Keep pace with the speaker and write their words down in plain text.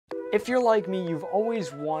If you're like me, you've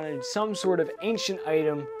always wanted some sort of ancient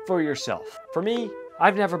item for yourself. For me,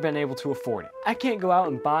 I've never been able to afford it. I can't go out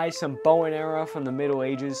and buy some bow and arrow from the Middle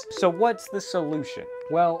Ages, so what's the solution?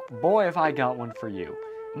 Well, boy, if I got one for you.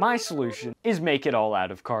 My solution is make it all out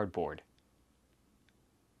of cardboard.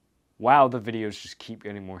 Wow, the videos just keep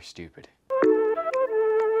getting more stupid.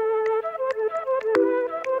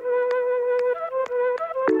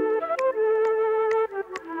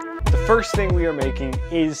 The first thing we are making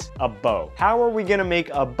is a bow. How are we gonna make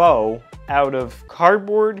a bow out of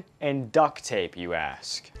cardboard and duct tape, you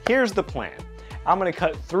ask? Here's the plan. I'm gonna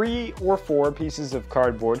cut 3 or 4 pieces of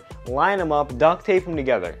cardboard, line them up, duct tape them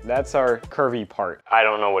together. That's our curvy part. I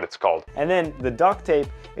don't know what it's called. And then the duct tape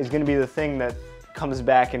is gonna be the thing that comes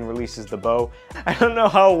back and releases the bow. I don't know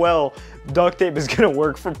how well duct tape is gonna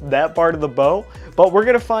work for that part of the bow, but we're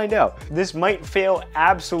gonna find out. This might fail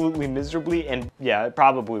absolutely miserably, and yeah, it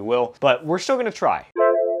probably will, but we're still gonna try.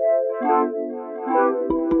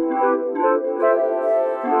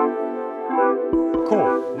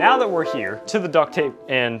 Cool, now that we're here to the duct tape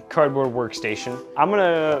and cardboard workstation, I'm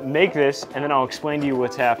gonna make this and then I'll explain to you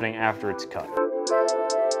what's happening after it's cut.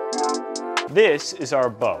 This is our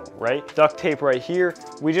bow, right? Duct tape right here.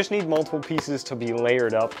 We just need multiple pieces to be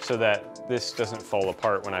layered up so that this doesn't fall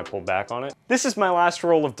apart when I pull back on it. This is my last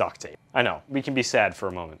roll of duct tape. I know, we can be sad for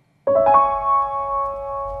a moment.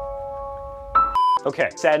 Okay,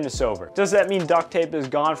 sadness over. Does that mean duct tape is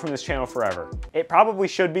gone from this channel forever? It probably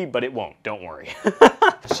should be, but it won't, don't worry.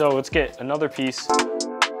 So let's get another piece.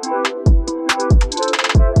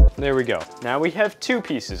 There we go. Now we have 2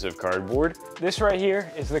 pieces of cardboard. This right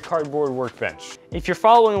here is the cardboard workbench. If you're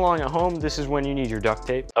following along at home, this is when you need your duct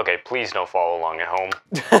tape. Okay, please don't follow along at home.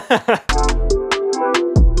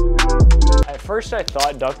 At first I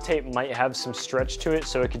thought duct tape might have some stretch to it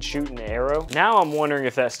so it could shoot an arrow. Now I'm wondering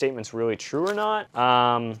if that statement's really true or not.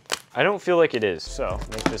 I don't feel like it is. So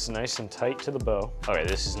make this nice and tight to the bow. Okay,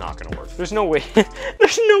 this is not gonna work. There's no way,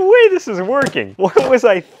 there's no way this is working. What was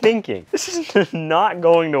I thinking? This is not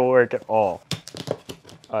going to work at all.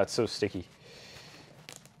 Oh, it's so sticky.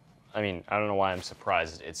 I mean, I don't know why I'm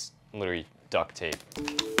surprised. It's literally duct tape.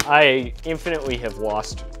 I infinitely have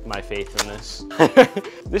lost my faith in this.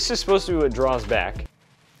 This is supposed to be what draws back.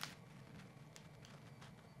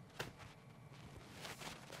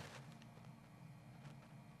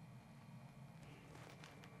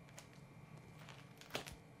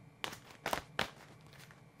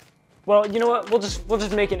 Well, you know what? We'll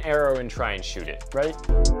just make an arrow and try and shoot it, right?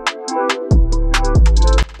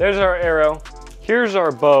 There's our arrow. Here's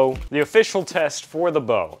our bow. The official test for the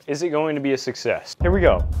bow. Is it going to be a success? Here we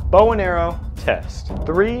go. Bow and arrow test.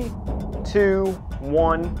 3, 2,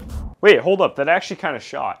 1. Wait, hold up. That actually kind of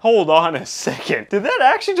shot. Hold on a second. Did that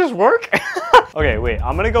actually just work? Okay, wait.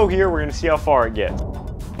 I'm gonna go here. We're gonna see how far it gets.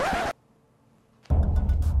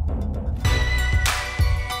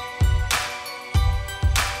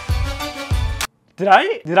 Did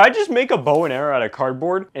I just make a bow and arrow out of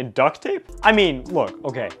cardboard and duct tape? I mean, look,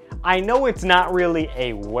 okay. I know it's not really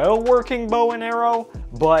a well-working bow and arrow,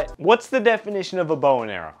 but what's the definition of a bow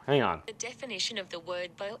and arrow? Hang on. The definition of the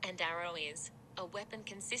word bow and arrow is a weapon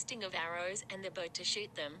consisting of arrows and the bow to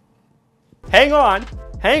shoot them. Hang on.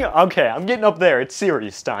 Okay, I'm getting up there. It's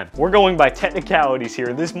serious time. We're going by technicalities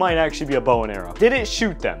here. This might actually be a bow and arrow. Did it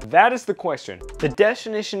shoot them? That is the question. The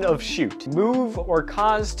definition of shoot: move or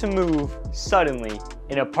cause to move suddenly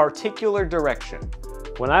in a particular direction.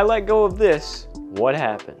 When I let go of this, what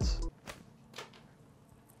happens?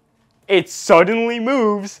 It suddenly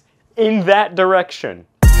moves in that direction.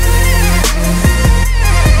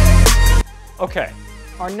 Okay.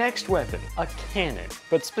 Our next weapon, a cannon,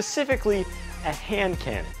 but specifically a hand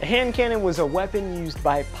cannon. A hand cannon was a weapon used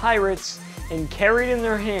by pirates and carried in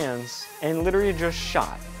their hands and literally just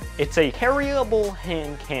shot. It's a carryable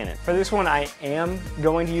hand cannon. For this one, I am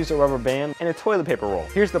going to use a rubber band and a toilet paper roll.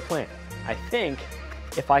 Here's the plan. I think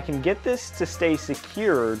if I can get this to stay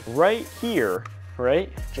secured right here,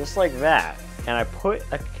 right, just like that, and I put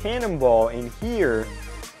a cannonball in here,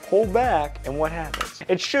 pull back, and what happens?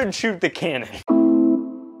 It should shoot the cannon.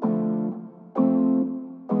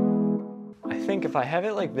 I think if I have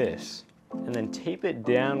it like this and then tape it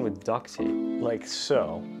down with duct tape like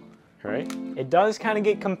so, right? It does kind of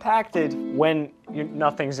get compacted when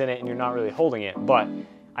nothing's in it and you're not really holding it, but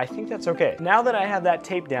I think that's okay. Now that I have that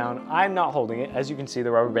tape down, I'm not holding it. As you can see,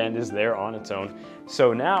 the rubber band is there on its own.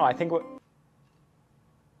 So now I think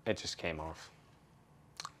it just came off.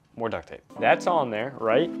 More duct tape. That's on there,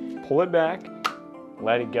 right? Pull it back,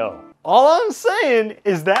 let it go. All I'm saying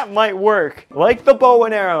is that might work. Like the bow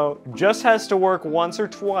and arrow, just has to work once or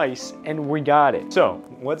twice and we got it. So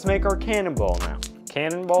let's make our cannonball now.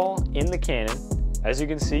 cannonball in the cannon. As you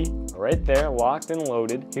can see, right there, locked and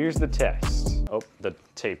loaded. Here's the test. Oh, the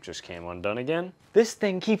tape just came undone again. This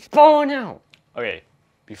thing keeps falling out. Okay,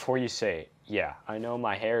 before you say, yeah, I know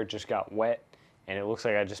my hair just got wet and it looks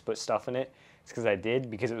like I just put stuff in it. It's because I did,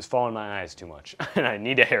 because it was falling in my eyes too much and I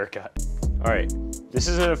need a haircut. All right, this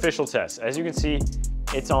is an official test. As you can see,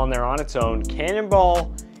 it's on there on its own.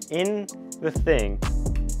 Cannonball in the thing.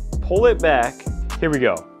 Pull it back. Here we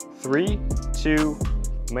go. 3, 2,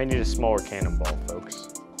 might need a smaller cannonball, folks.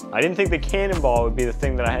 I didn't think the cannonball would be the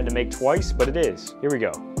thing that I had to make twice, but it is. Here we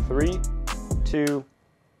go. 3, 2.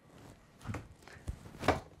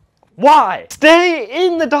 Why? Stay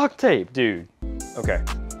in the duct tape, dude. Okay.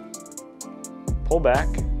 Pull back.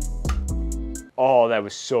 Oh, that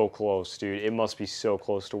was so close, dude. It must be so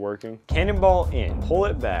close to working. Cannonball in. Pull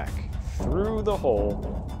it back through the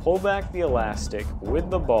hole. Pull back the elastic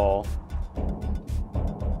with the ball.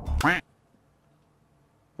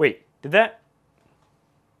 Wait, did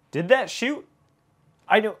that shoot?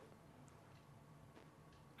 I don't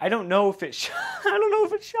know if it shot. I don't know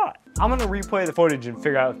if it shot. I'm gonna replay the footage and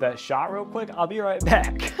figure out if that shot real quick. I'll be right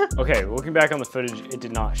back. Okay, looking back on the footage, it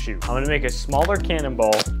did not shoot. I'm gonna make a smaller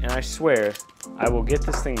cannonball, and I swear, I will get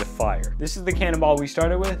this thing to fire. This is the cannonball we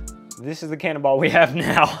started with. This is the cannonball we have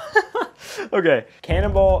now. Okay,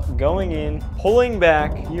 cannonball going in, pulling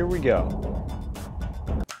back. Here we go.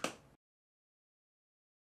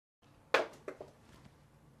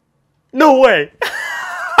 No way!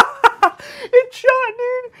 It shot,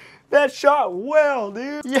 dude! That shot well,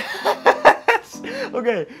 dude! Yes!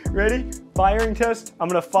 Okay, ready? Firing test. I'm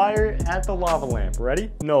gonna fire at the lava lamp.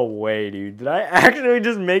 Ready? No way, dude. Did I actually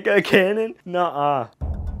just make a cannon? Nuh-uh.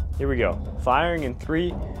 Here we go. Firing in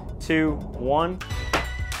 3, 2, 1.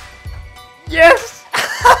 Yes!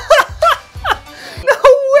 No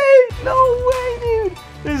way! No way, dude!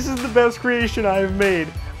 This is the best creation I have made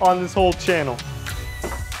on this whole channel.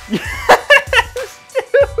 Yes,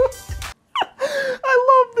 dude! I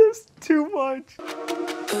love this too much.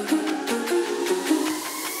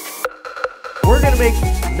 We're gonna make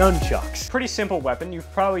nunchucks. Pretty simple weapon.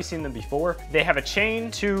 You've probably seen them before. They have a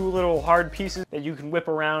chain, 2 little hard pieces that you can whip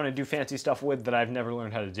around and do fancy stuff with that I've never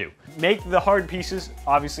learned how to do. Make the hard pieces,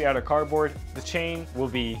 obviously out of cardboard. The chain will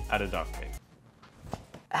be out of duct tape.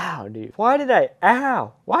 Ow, dude. Why would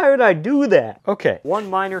I do that? Okay, one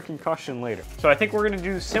minor concussion later. So I think we're gonna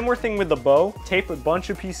do a similar thing with the bow. Tape a bunch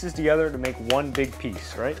of pieces together to make one big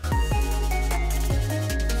piece, right?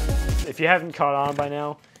 If you haven't caught on by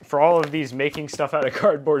now, for all of these making stuff out of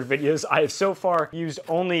cardboard videos, I have so far used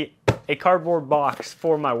only a cardboard box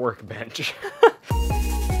for my workbench.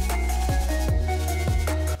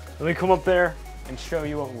 Let me come up there and show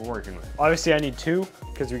you what we're working with. Obviously I need 2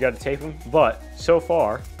 because we got to tape them, but so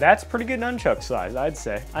far that's pretty good nunchuck size, I'd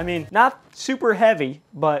say. I mean, not super heavy,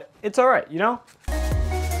 but it's all right, you know?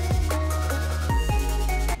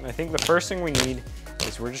 I think the first thing we need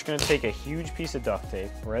is we're just gonna take a huge piece of duct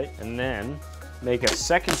tape, right? And then make a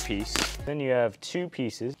second piece. Then you have 2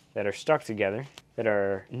 pieces that are stuck together that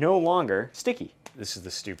are no longer sticky. This is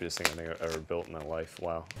the stupidest thing I think I've ever built in my life.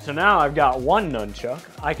 Wow. So now I've got one nunchuck.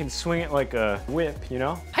 I can swing it like a whip, you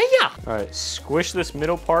know? Hi-ya! All right, squish this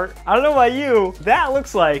middle part. I don't know about you, that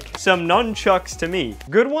looks like some nunchucks to me.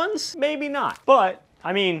 Good ones? Maybe not. But,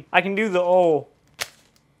 I mean, I can do the whoa!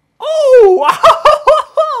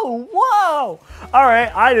 Whoa! All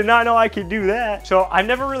right, I did not know I could do that. So I've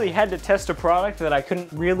never really had to test a product that I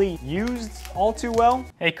couldn't really use all too well.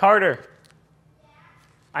 Hey, Carter.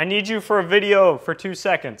 I need you for a video for 2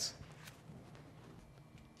 seconds.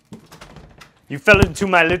 You fell into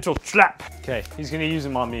my little trap. Okay, he's gonna use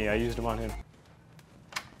them on me. I used them on him.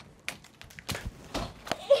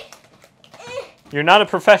 You're not a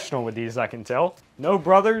professional with these, I can tell. No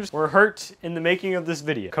brothers were hurt in the making of this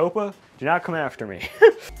video. Copa, do not come after me.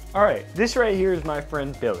 All right, this right here is my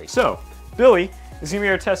friend Billy. So, Billy is gonna be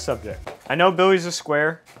our test subject. I know Billy's a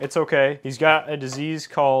square, it's okay. He's got a disease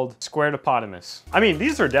called squaretopotamus. I mean,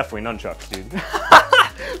 these are definitely nunchucks, dude.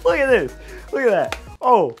 Look at this, look at that.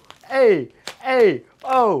 Oh,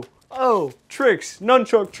 oh, tricks,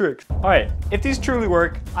 nunchuck tricks. All right, if these truly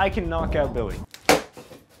work, I can knock out Billy.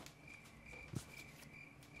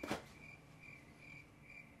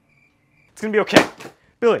 It's gonna be okay.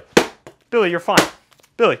 Billy, you're fine.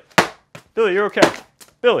 Billy, you're okay.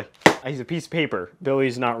 Billy. He's a piece of paper.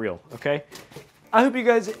 Billy's not real, okay? I hope you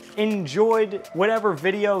guys enjoyed whatever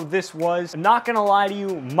video this was. I'm not gonna lie to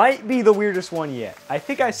you, might be the weirdest one yet. I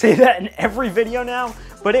think I say that in every video now,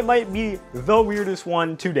 but it might be the weirdest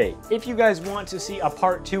one to date. If you guys want to see a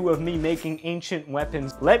part 2 of me making ancient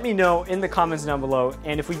weapons, let me know in the comments down below.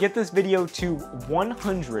 And if we get this video to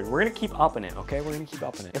 100, we're gonna keep upping it, okay? We're gonna keep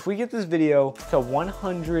upping it. If we get this video to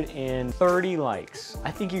 130 likes,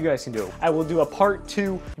 I think you guys can do it. I will do a part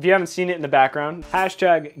 2. If you haven't seen it in the background,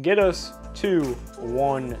 hashtag get us to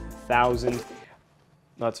 1,000.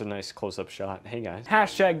 That's a nice close-up shot. Hey guys.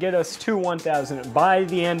 Hashtag get us to 1,000 by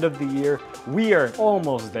the end of the year. We are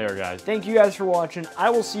almost there, guys. Thank you guys for watching.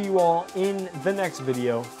 I will see you all in the next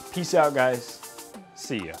video. Peace out, guys.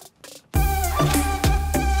 See ya.